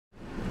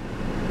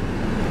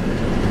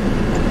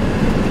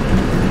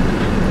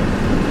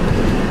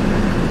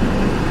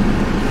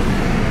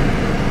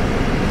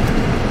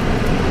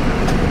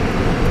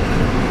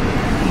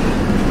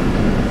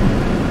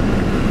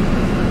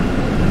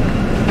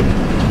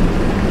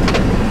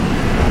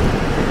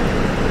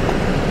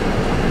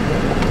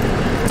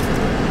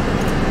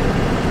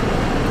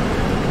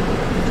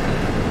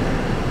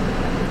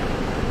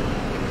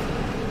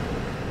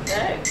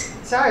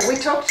we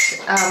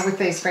talked with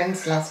these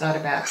friends last night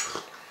about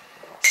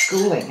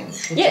schooling and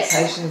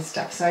education and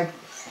stuff. So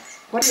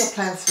what are your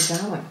plans for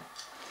Darwin?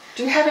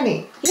 Do you have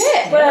any?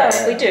 Yeah, well,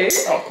 we do.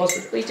 Oh, of course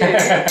we do. We do.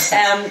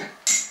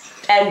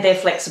 And they're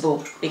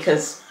flexible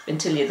because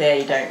until you're there,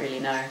 you don't really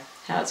know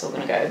how it's all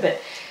going to go.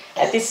 But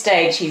at this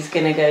stage, he's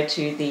going to go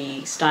to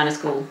the Steiner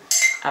School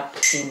up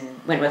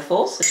in Wentworth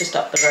Falls, so just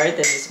up the road.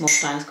 There's a small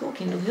Steiner School,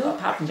 Kindle Hill.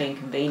 Apart from being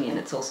convenient,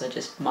 it's also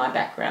just my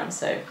background,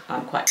 so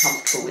I'm quite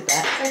comfortable with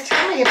that. So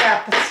tell me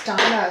about the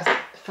Steiner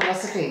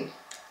philosophy.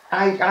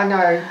 I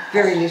know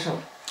very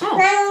little.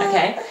 Oh,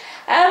 okay.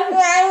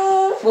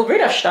 Well,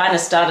 Rudolf Steiner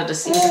started he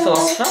was a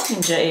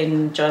philosopher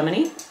in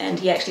Germany, and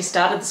he actually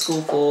started the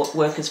school for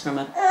workers from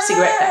a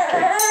cigarette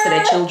factory for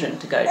their children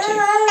to go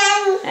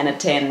to and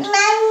attend.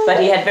 But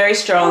he had very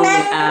strong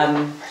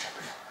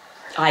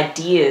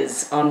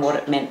ideas on what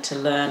it meant to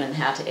learn and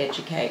how to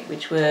educate,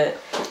 which were...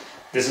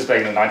 This is back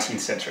in the 19th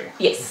century.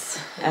 Yes.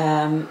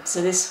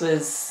 So this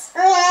was...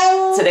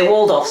 So they're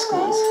Waldorf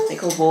schools. They're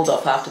called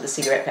Waldorf after the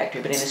cigarette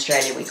factory, but in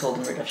Australia we call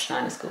them Rudolf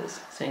Steiner schools.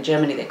 So in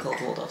Germany they're called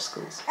Waldorf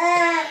schools.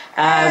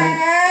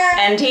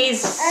 And he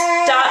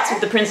starts with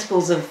the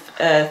principles of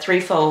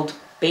threefold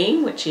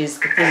being, which is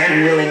the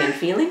thinking, willing and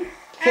feeling.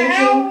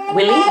 Thinking,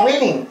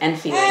 willing and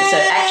feeling. So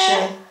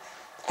action,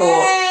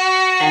 thought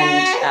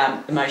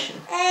and emotion.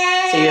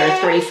 So you're a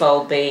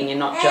threefold being, you're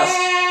not just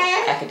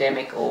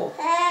academic or...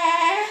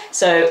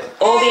 So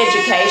all the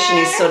education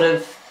is sort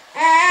of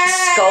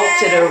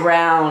sculpted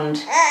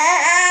around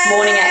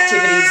morning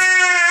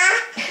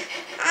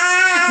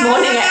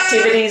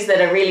activities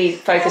that are really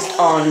focused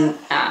on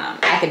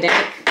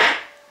academic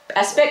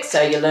aspects.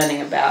 So you're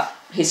learning about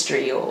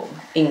history or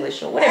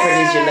English or whatever it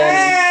is you're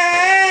learning.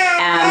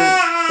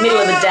 Middle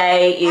of the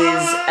day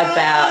is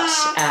about...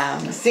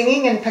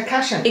 singing and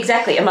percussion.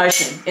 Exactly,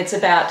 emotion. It's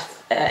about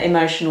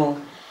emotional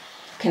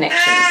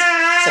connections.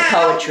 So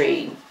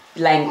poetry,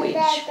 language,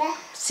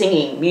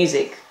 singing,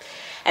 music.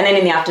 And then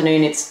in the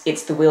afternoon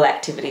it's the will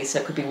activities, so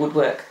it could be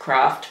woodwork,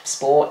 craft,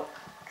 sport,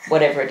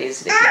 whatever it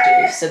is that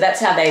you do. So that's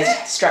how they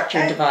structure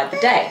and divide the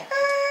day.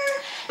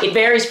 It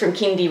varies from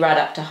kindy right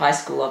up to high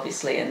school,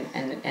 obviously,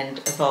 and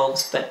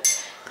evolves,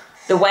 but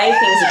the way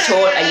things are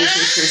taught are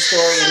usually through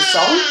story and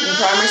song in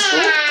primary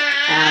school,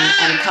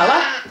 and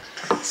colour.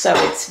 So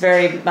it's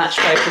very much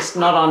focused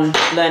not on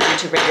learning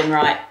to read and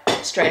write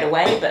straight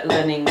away, but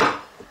learning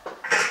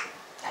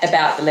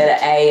about the letter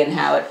A and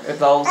how it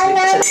evolves. So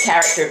the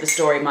character of the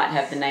story might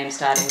have the name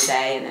starting with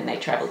A, and then they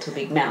travel to a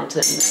big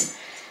mountain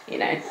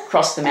and,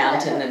 cross the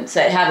mountain. And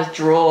so how to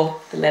draw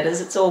the letters,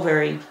 it's all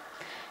very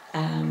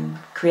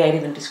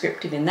creative and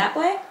descriptive in that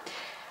way.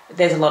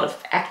 There's a lot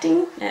of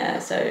acting,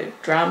 so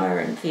drama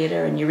and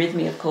theatre, and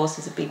eurythmy, of course,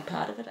 is a big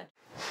part of it.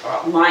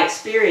 My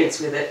experience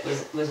with it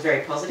was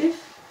very positive.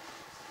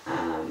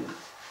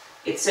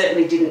 It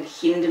certainly didn't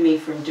hinder me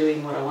from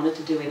doing what I wanted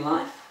to do in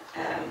life.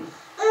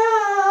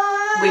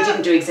 We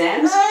didn't do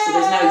exams, so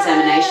there's no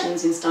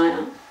examinations in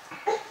Steiner.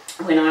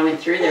 When I went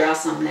through, there are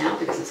some now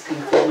because it's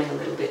conforming a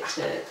little bit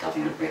to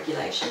government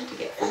regulation to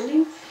get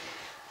funding.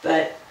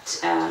 But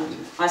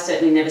I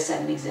certainly never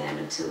sat an exam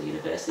until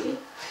university,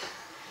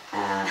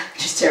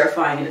 which is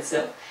terrifying in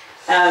itself.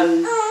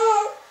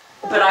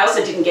 But I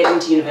also didn't get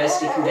into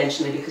university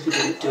conventionally because we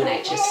didn't do an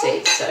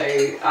HSC. So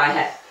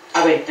I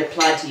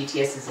applied to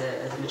UTS as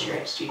a mature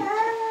age student.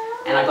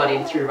 And I got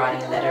in through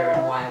writing a letter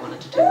and why I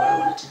wanted to do what I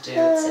wanted to do,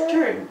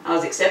 etc. And I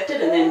was accepted,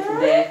 and then from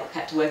there I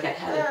had to work out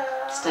how to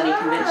study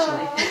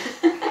conventionally.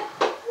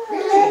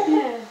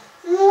 Yeah.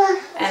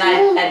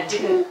 And I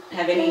didn't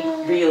have any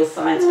real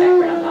science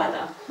background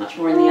either, much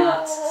more in the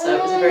arts. So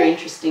it was a very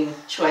interesting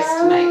choice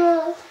to make,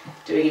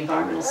 doing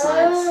environmental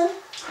science.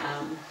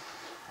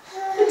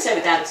 I wouldn't say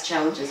without its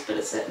challenges, but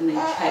it certainly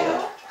paid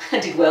off. I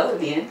did well in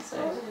the end. So.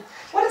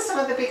 What are some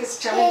of the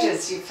biggest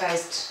challenges you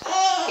faced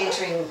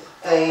entering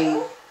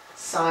the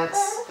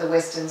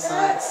Western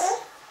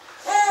science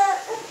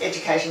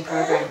education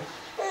program?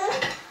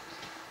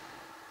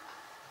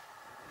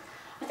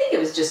 I think it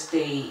was just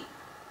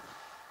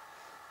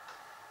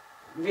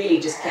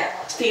just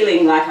kept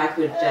feeling like I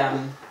could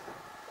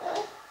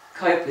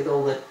cope with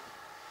all the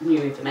new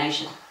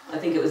information. I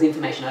think it was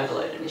information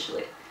overload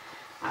initially.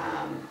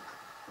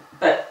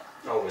 But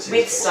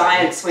with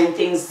science, when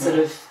things sort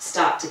of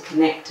start to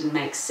connect and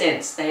make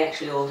sense, they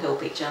actually all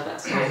help each other.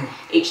 So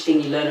each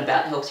thing you learn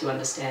about helps you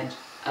understand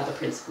other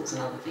principles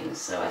and other things.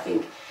 So I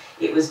think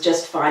it was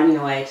just finding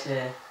a way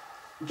to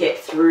get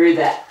through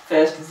that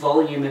first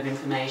volume of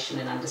information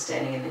and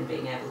understanding, and then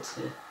being able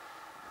to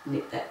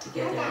knit that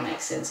together and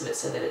make sense of it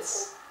so that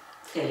it's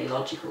fairly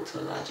logical to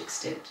a large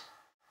extent.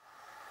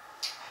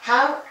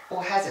 How,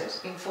 or has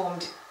it,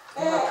 informed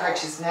your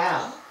approaches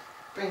now,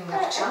 bringing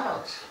up a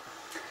child?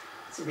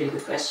 That's a really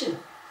good question.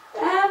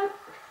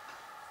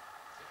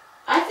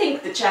 I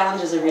think the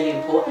challenges are really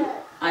important.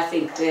 I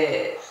think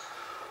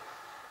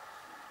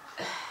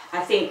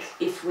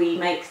if we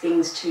make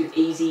things too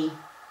easy,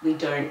 we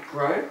don't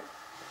grow.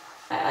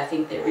 I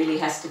think there really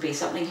has to be,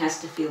 something has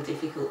to feel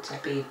difficult to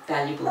be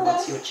valuable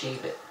once you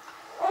achieve it.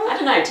 I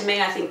don't know, to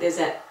me I think there's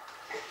that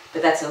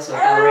but that's also a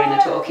ballerina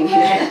talking, you know,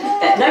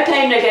 that no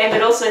pain, no gain,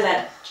 but also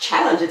that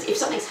challenge. If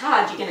something's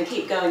hard, you're going to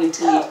keep going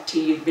until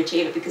you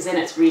achieve it, because then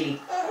it's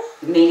really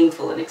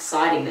meaningful and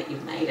exciting that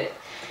you've made it.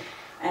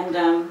 And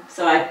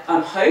so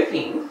I'm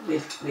hoping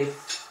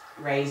with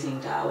raising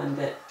Darwin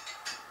that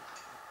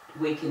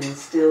we can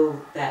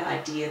instill that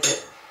idea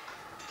that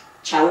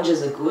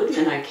challenges are good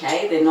and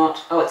okay. They're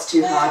not, oh, it's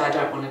too hard, I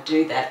don't want to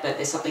do that, but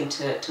there's something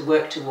to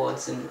work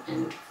towards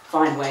and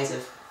find ways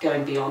of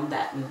going beyond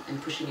that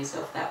and pushing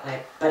yourself that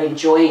way, but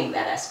enjoying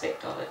that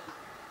aspect of it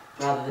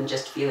rather than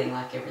just feeling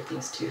like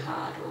everything's too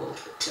hard or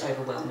too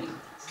overwhelming.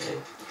 So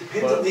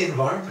depends on the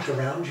environment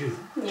around you.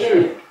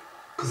 Yeah.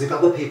 Because if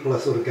other people are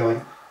sort of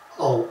going,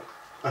 oh,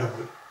 I don't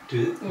want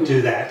to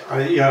do that.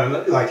 You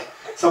know, like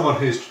someone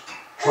who's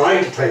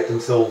trying to take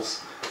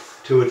themselves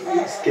to it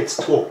gets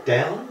talked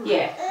down.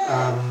 Yeah.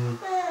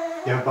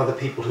 You know, by the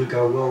people who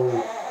go, well,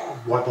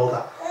 why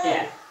bother?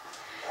 Yeah.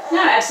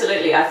 No,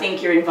 absolutely. I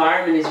think your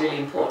environment is really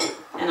important,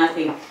 and I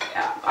think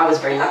I was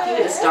very lucky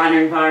with the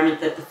Steiner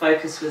environment that the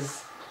focus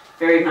was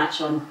very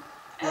much on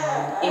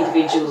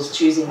individuals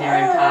choosing their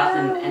own path,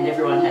 and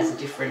everyone has a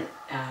different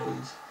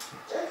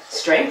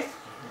strength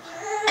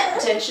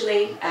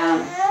potentially,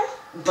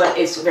 but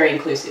it's very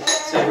inclusive,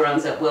 so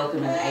everyone's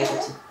welcome and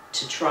able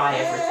to try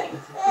everything.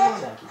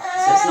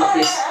 So it's not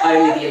this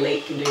only the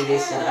elite can do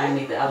this and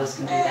only the others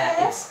can do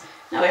that. It's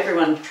no,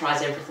 everyone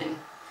tries everything.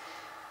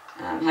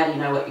 How do you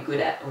know what you're good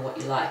at or what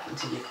you like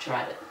until you've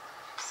tried it?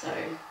 So,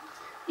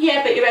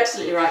 yeah, but you're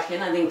absolutely right,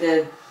 Ken. I think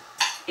the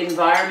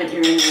environment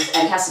you're in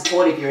and how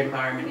supportive your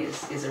environment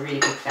is a really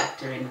big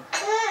factor in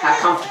how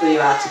comfortable you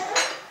are to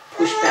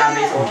push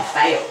boundaries or to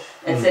fail.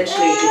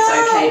 Essentially, it's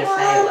okay to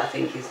fail, I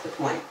think, is the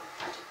point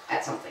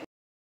at something.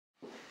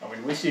 I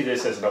mean, we see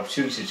this as an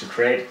opportunity to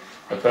create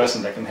a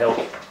person that can help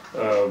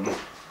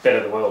better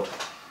the world,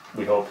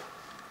 we hope,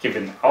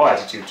 given our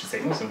attitude to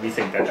things, and we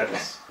think that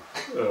is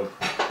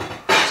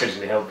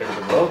potentially help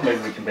better the world.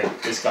 Maybe we can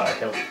make this guy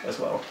help as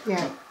well.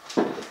 Yeah.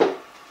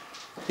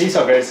 He's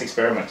our greatest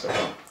experiment so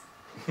far.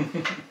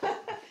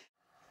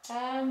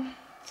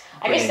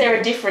 I guess there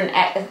are different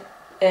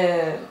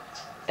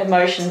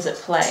emotions at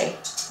play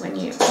when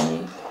you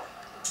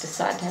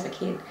decide to have a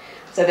kid.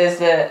 So there's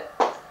the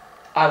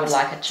I would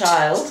like a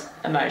child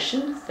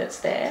emotion that's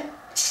there,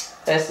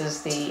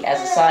 versus the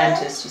as a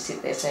scientist you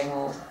sit there saying,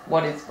 well,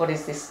 what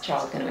is this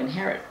child going to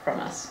inherit from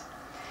us?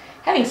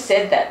 Having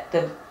said that,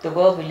 the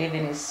world we live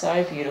in is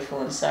so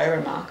beautiful and so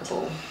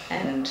remarkable,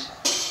 and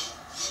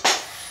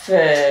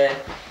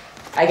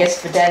I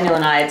guess for Daniel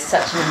and I, it's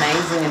such an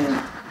amazing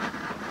and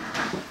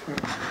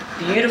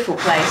beautiful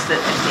place that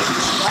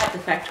despite the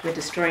fact we're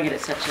destroying it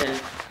at such a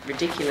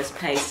ridiculous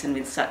pace and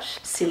with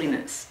such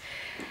silliness,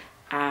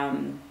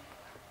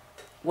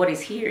 what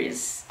is here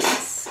is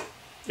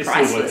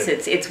priceless.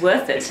 It's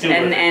worth it,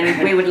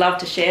 and we would love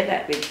to share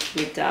that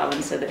with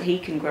Darwin so that he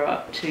can grow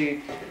up to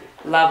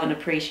love and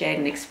appreciate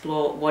and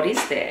explore what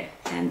is there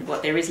and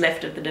what there is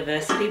left of the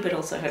diversity, but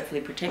also hopefully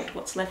protect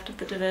what's left of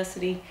the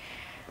diversity.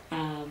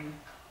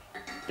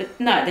 But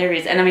no, there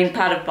is, and I mean,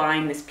 part of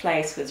buying this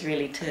place was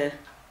really to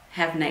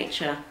have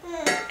nature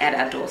at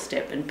our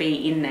doorstep and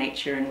be in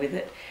nature and with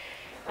it.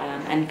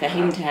 And for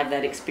him to have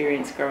that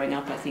experience growing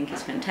up, I think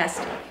is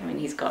fantastic. I mean,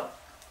 he's got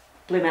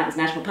Blue Mountains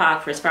National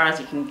Park for as far as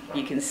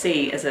you can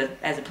see as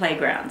a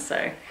playground,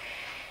 so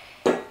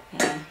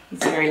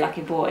he's a very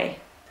lucky boy.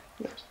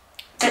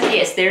 But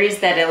yes, there is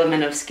that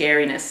element of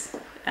scariness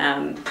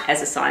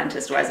as a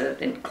scientist or as a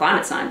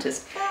climate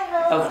scientist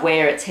of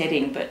where it's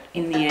heading, but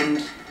in the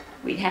end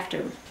we have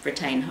to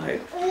retain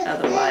hope,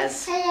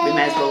 otherwise we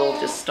may as well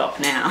all just stop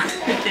now.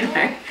 You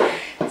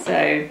know?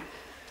 So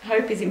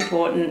hope is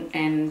important,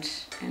 and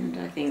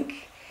I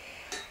think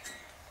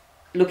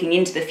looking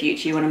into the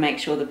future you want to make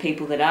sure the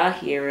people that are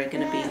here are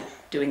going to be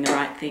doing the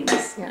right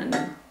things and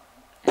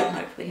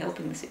hopefully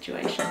helping the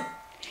situation.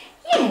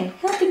 Yeah,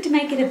 helping to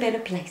make it a better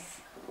place.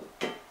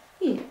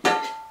 Yeah.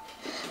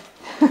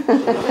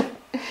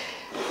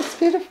 It's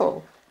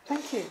beautiful.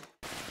 Thank you.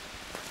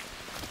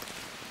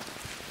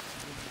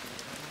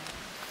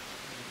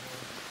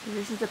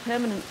 This is a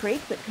permanent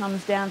creek that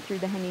comes down through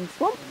the hanging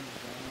swamp,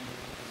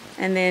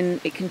 and then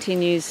it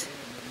continues.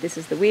 This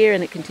is the weir,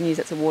 and it continues.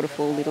 It's a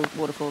waterfall, little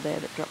waterfall there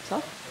that drops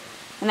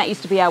off, and that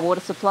used to be our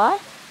water supply,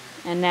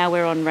 and now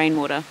we're on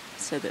rainwater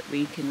so that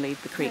we can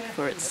leave the creek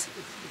for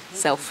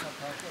itself,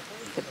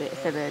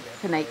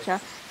 for nature.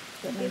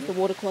 That means the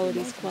water quality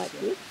is quite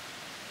good.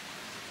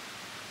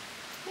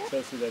 It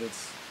tells you that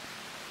it's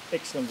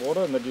excellent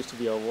water, and that used to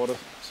be our water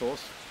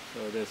source.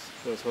 So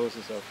those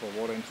hoses are for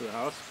water into the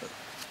house, but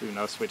we've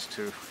now switched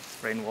to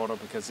rainwater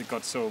because it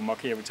got so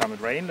mucky every time it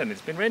rained, and it's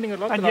been raining a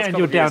lot. And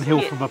you're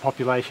downhill from a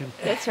population.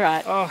 That's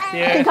right. Oh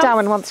yeah. I think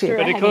Darwin wants you.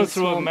 But it goes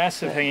through a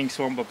massive hanging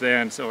swamp up there,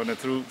 and so on,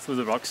 through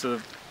the rocks. So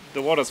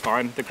the water's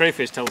fine. The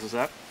crayfish tells us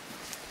that.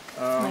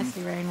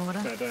 Mostly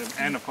rainwater. But,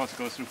 and of course it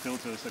goes through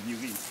filters and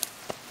UV.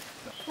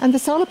 And the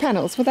solar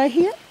panels, were they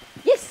here?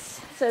 Yes.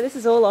 So this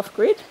is all off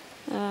grid.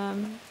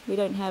 We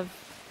don't have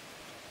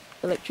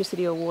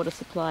electricity or water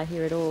supply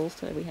here at all,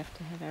 so we have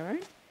to have our own.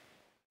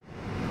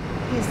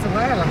 Here's the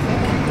whale, I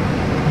think.